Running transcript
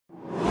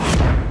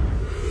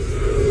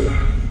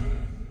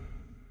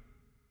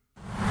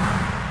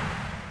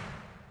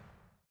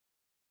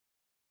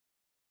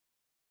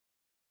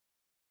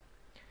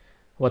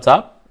What's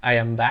up? I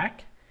am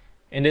back.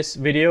 In this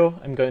video,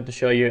 I'm going to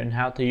show you on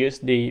how to use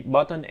the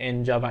button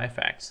in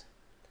JavaFX.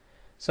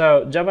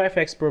 So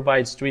JavaFX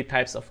provides three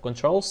types of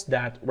controls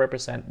that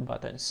represent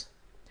buttons.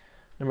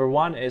 Number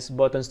one is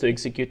buttons to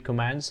execute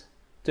commands,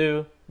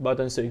 two,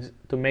 buttons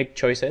to make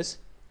choices,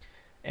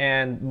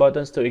 and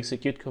buttons to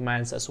execute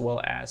commands as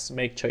well as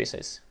make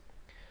choices.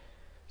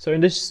 So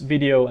in this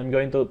video, I'm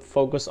going to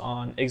focus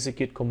on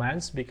execute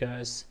commands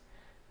because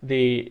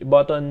the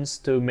buttons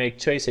to make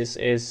choices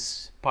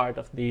is part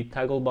of the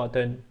toggle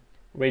button,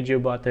 radio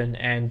button,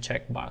 and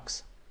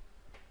checkbox.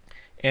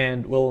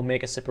 And we'll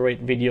make a separate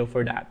video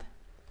for that.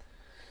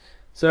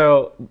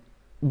 So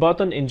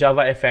button in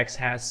JavaFX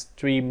has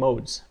three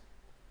modes: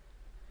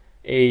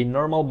 a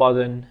normal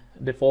button,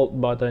 default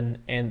button,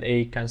 and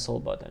a cancel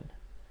button.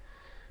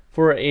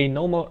 For a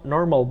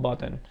normal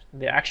button,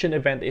 the action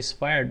event is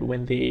fired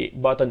when the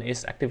button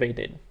is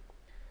activated.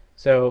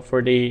 So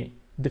for the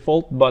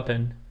default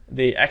button,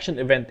 the action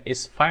event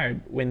is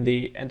fired when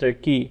the enter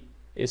key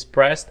is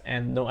pressed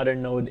and no other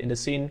node in the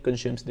scene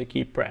consumes the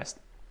key pressed.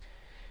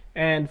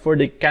 And for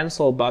the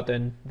cancel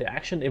button, the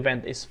action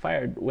event is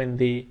fired when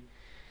the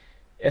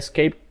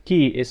escape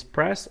key is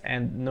pressed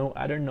and no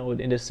other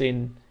node in the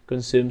scene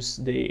consumes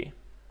the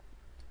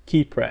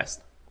key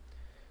pressed.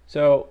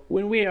 So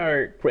when we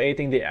are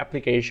creating the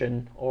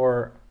application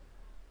or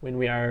when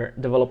we are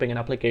developing an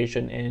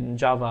application in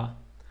Java,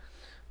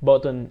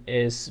 button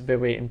is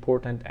very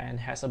important and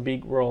has a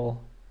big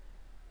role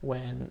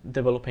when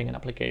developing an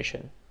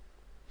application.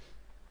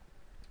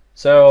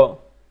 So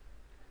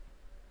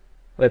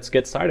let's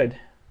get started.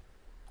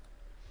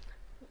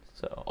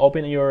 So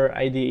open your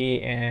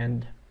IDE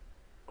and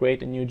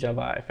create a new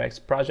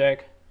JavaFX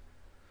project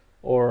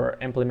or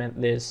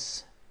implement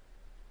this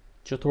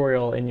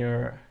tutorial in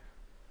your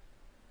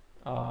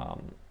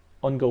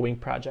ongoing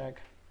project.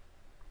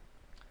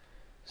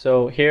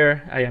 So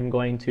here I am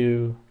going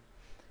to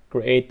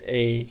create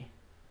a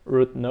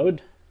root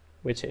node,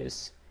 which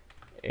is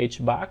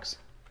hbox,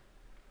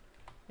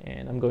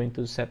 and I'm going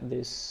to set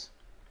this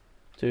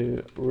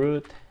to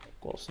root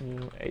equals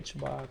new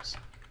hbox.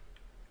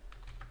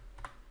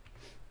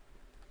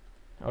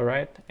 All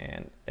right,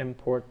 and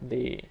import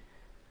the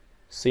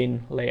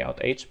scene layout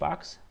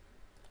hbox.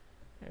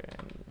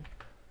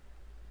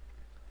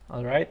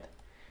 All right,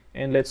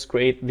 and let's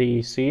create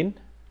the scene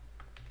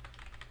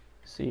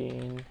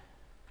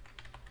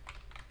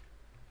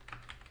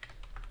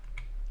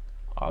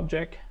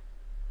object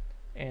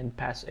and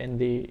pass in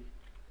the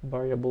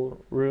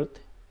variable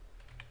root,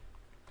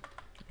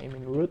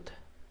 naming root.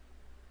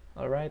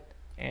 All right,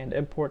 and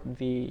import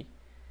the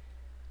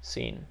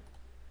scene,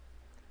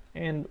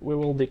 and we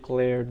will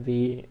declare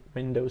the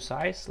window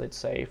size, let's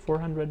say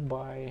 400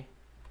 by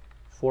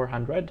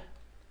 400,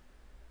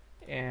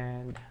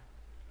 and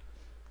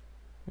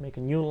make a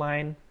new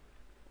line,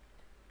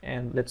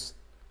 and let's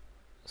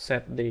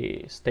set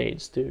the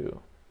stage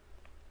to,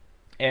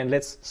 and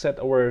let's set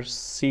our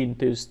scene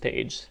to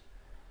stage.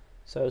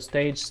 So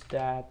stage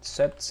that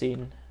set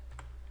scene,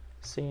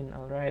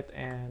 all right,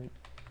 and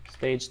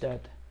stage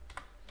that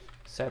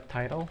set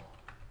title.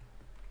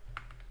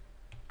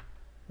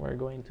 We're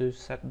going to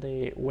set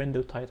the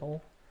window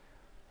title,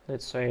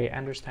 let's say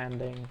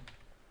understanding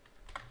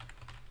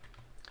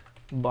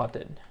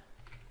button,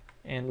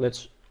 and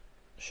let's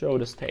show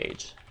the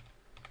stage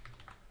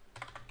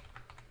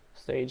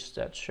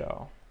that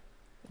show.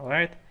 All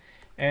right,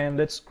 and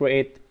let's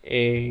create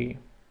a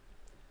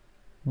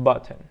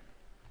button.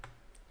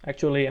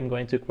 Actually, I'm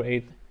going to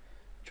create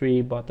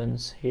three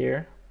buttons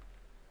here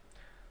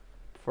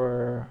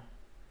for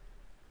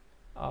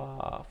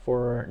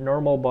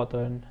normal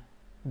button,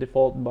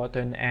 default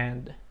button,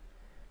 and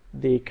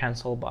the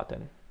cancel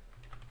button.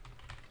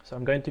 So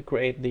I'm going to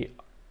create the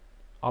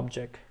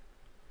object,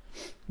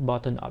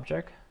 button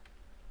object,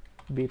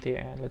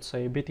 btn, let's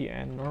say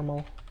btn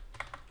normal,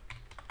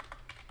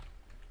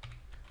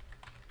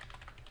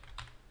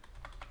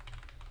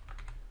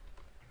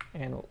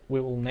 and we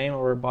will name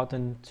our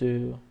button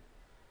to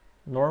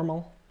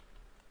normal.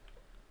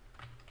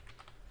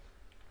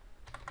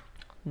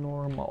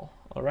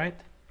 All right,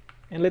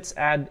 and let's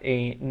add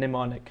a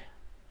mnemonic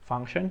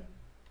function.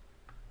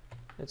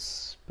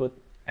 Let's put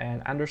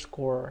an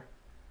underscore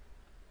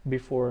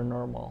before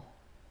normal.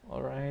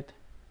 All right,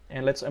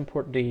 and let's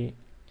import the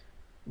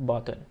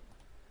button.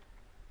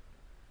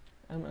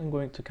 I'm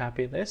going to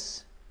copy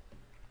this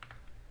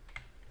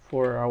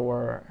for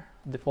our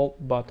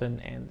default button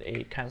and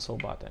a cancel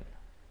button,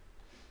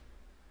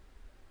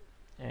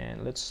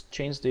 and let's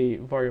change the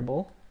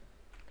variable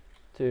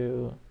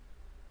to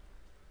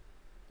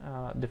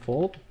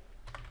default,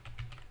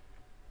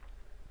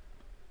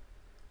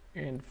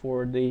 and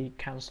for the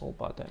cancel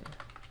button.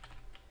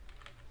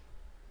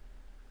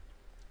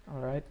 All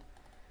right,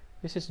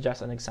 this is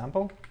just an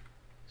example,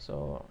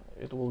 so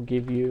it will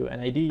give you an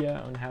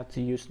idea on how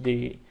to use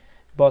the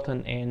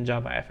button in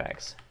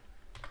JavaFX.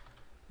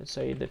 Let's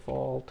say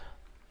default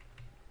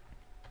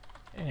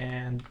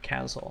and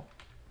cancel.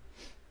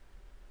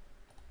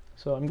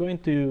 So I'm going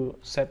to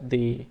set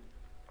the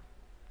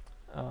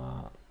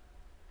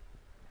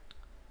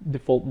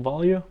default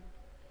value.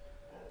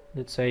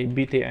 Let's say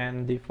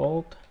btn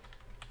default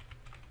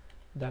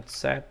that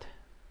set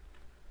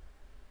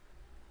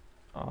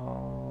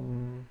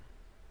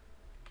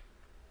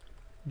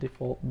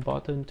default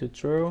button to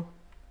true,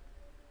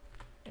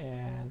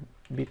 and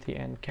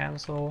btn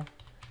cancel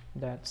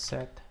that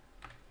set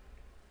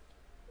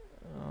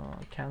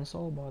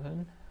cancel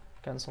button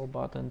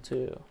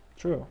to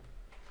true.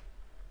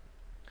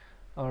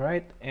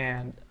 Alright,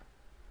 and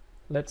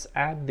let's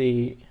add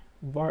the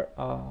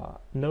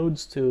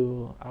nodes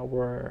to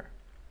our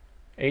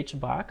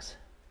hbox.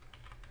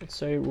 Let's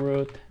say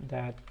root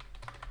that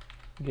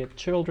get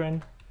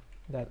children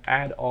that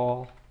add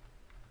all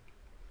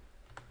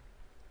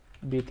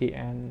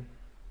btn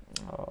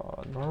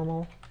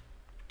normal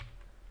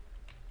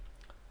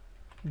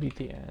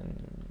btn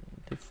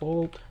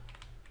default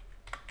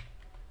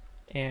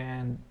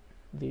and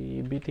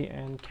the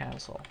btn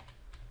cancel.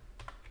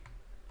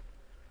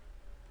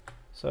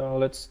 So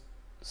let's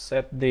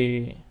set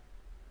the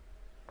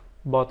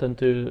button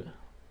to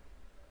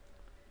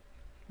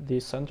the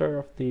center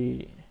of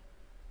the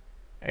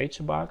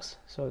hbox.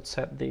 So let's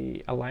set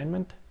the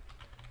alignment,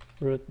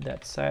 root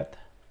that set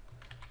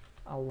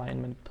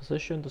alignment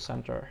position to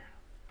center,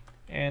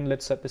 and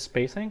let's set the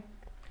spacing,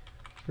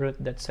 root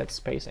that set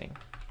spacing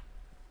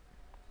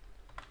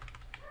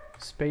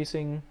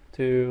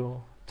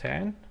to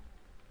 10,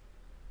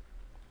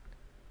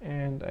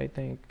 and I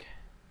think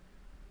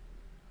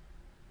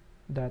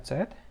that's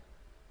it.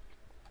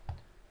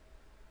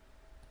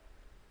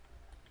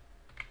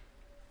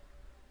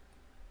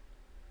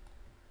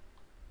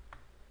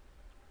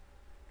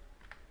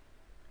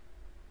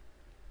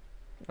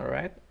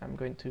 Alright, I'm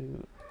going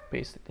to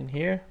paste it in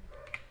here.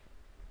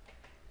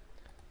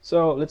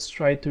 So let's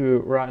try to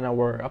run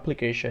our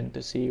application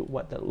to see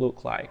what that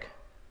looks like.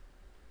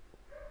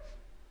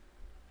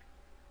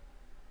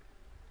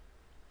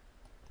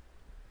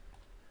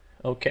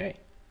 Okay,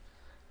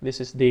 this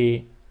is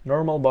the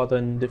normal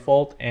button,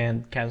 default,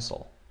 and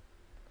cancel.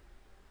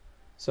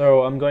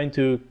 So I'm going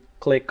to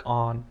click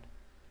on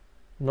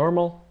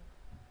normal.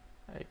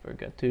 I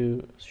forgot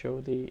to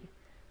show the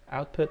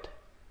output.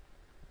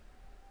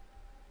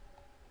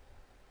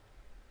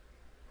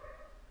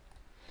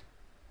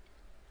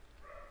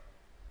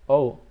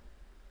 Oh,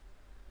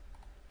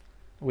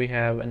 we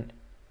have an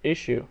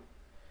issue.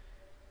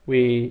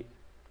 We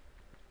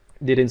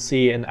didn't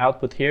see an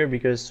output here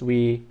because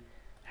we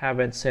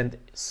haven't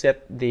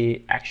set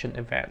the action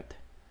event.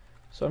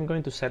 So I'm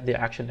going to set the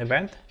action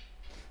event.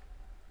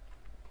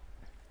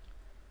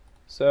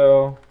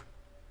 So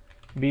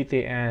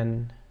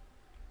btn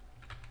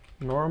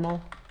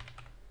normal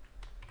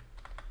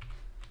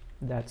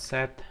that's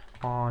set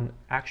on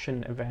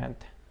action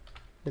event.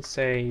 Let's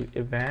say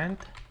event,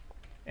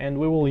 and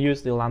we will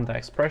use the lambda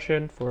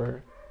expression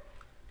for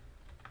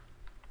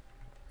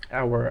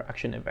our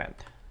action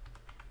event,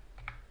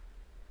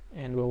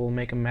 and we will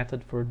make a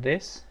method for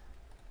this,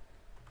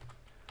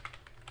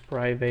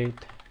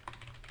 private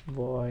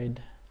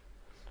void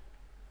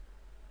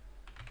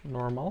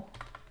normal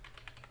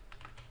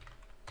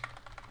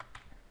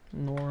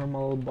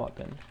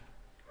button.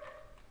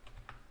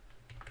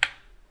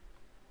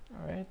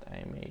 Alright,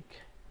 I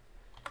make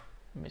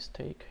a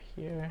mistake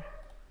here,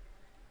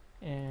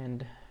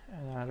 and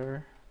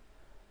another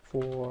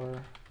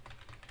for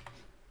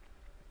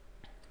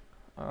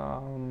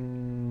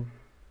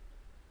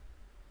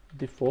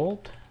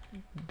default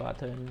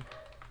button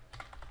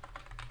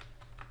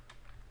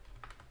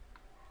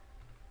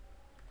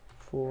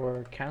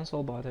for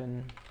cancel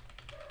button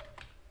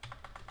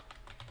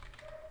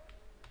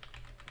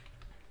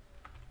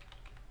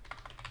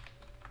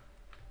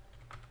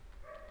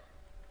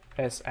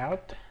s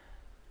out,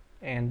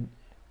 and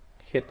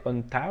hit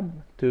on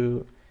tab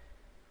to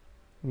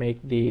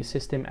make the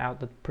system out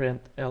that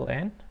print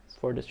ln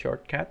for the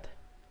shortcut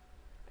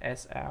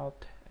s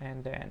out,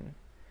 and then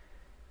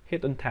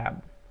hit on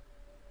tab.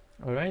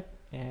 Alright,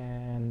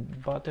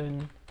 and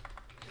button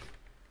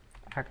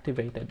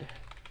activated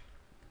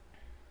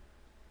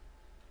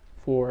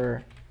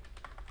for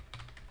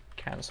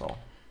cancel.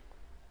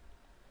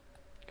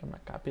 I'm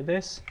gonna copy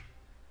this,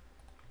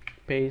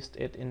 paste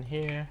it in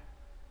here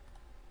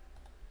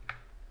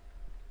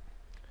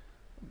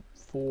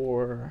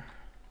for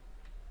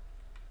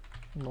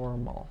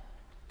normal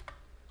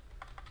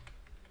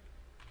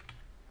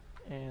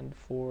and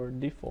for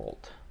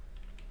default.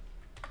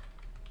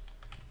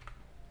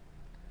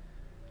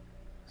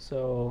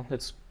 So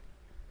let's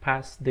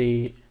pass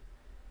the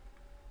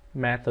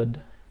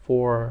method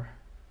for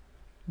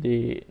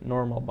the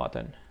normal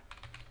button.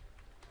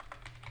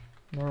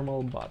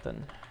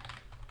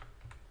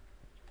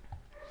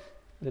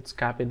 Let's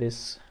copy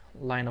this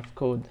line of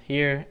code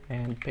here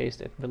and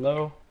paste it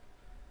below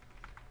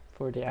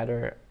for the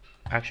other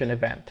action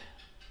event.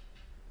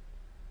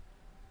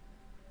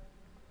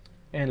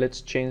 And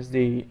let's change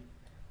the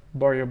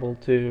variable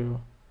to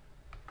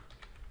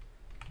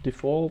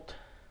default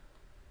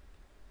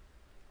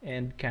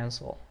and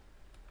cancel.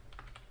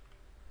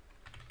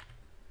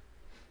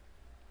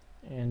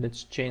 And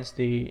let's change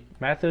the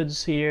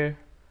methods here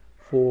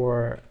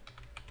for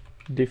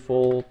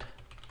default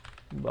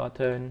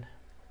button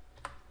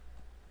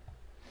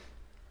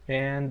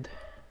and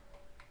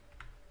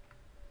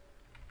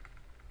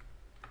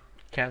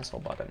cancel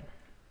button.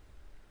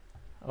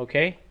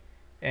 Okay,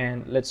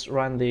 and let's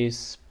run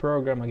this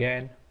program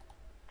again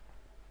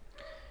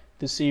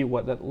to see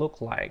what that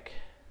look like.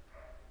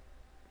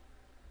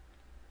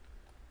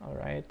 All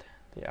right,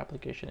 the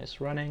application is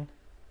running,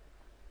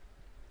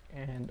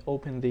 and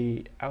open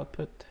the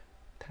output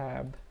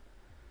tab,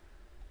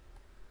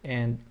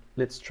 and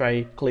let's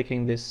try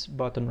clicking this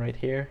button right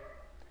here.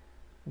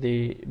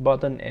 The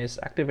button is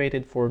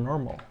activated for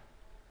normal.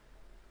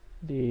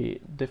 The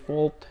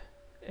default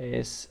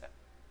is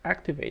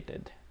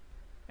activated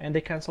and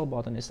the cancel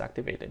button is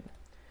activated.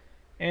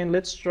 And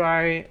let's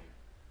try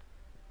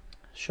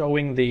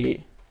showing the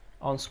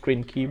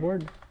on-screen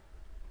keyboard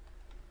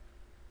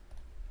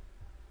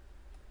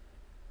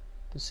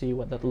to see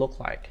what that look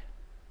like.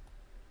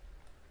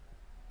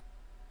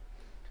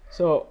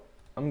 So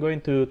I'm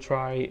going to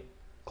try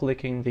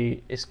clicking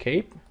the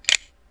escape.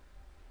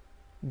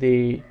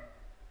 The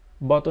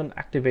button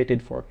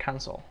activated for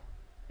cancel,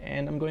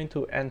 and I'm going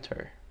to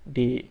enter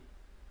the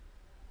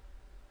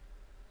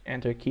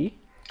enter key.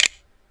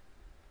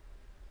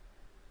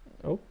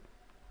 Oh,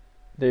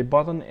 the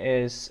button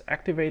is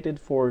activated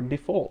for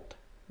default,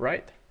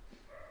 right?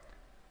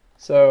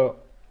 So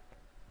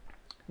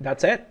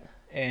that's it,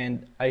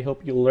 and I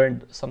hope you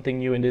learned something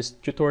new in this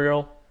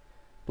tutorial.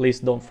 Please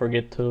don't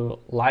forget to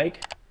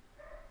like,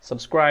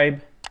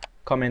 subscribe,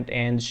 comment,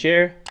 and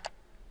share,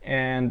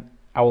 and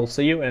I will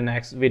see you in the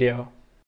next video.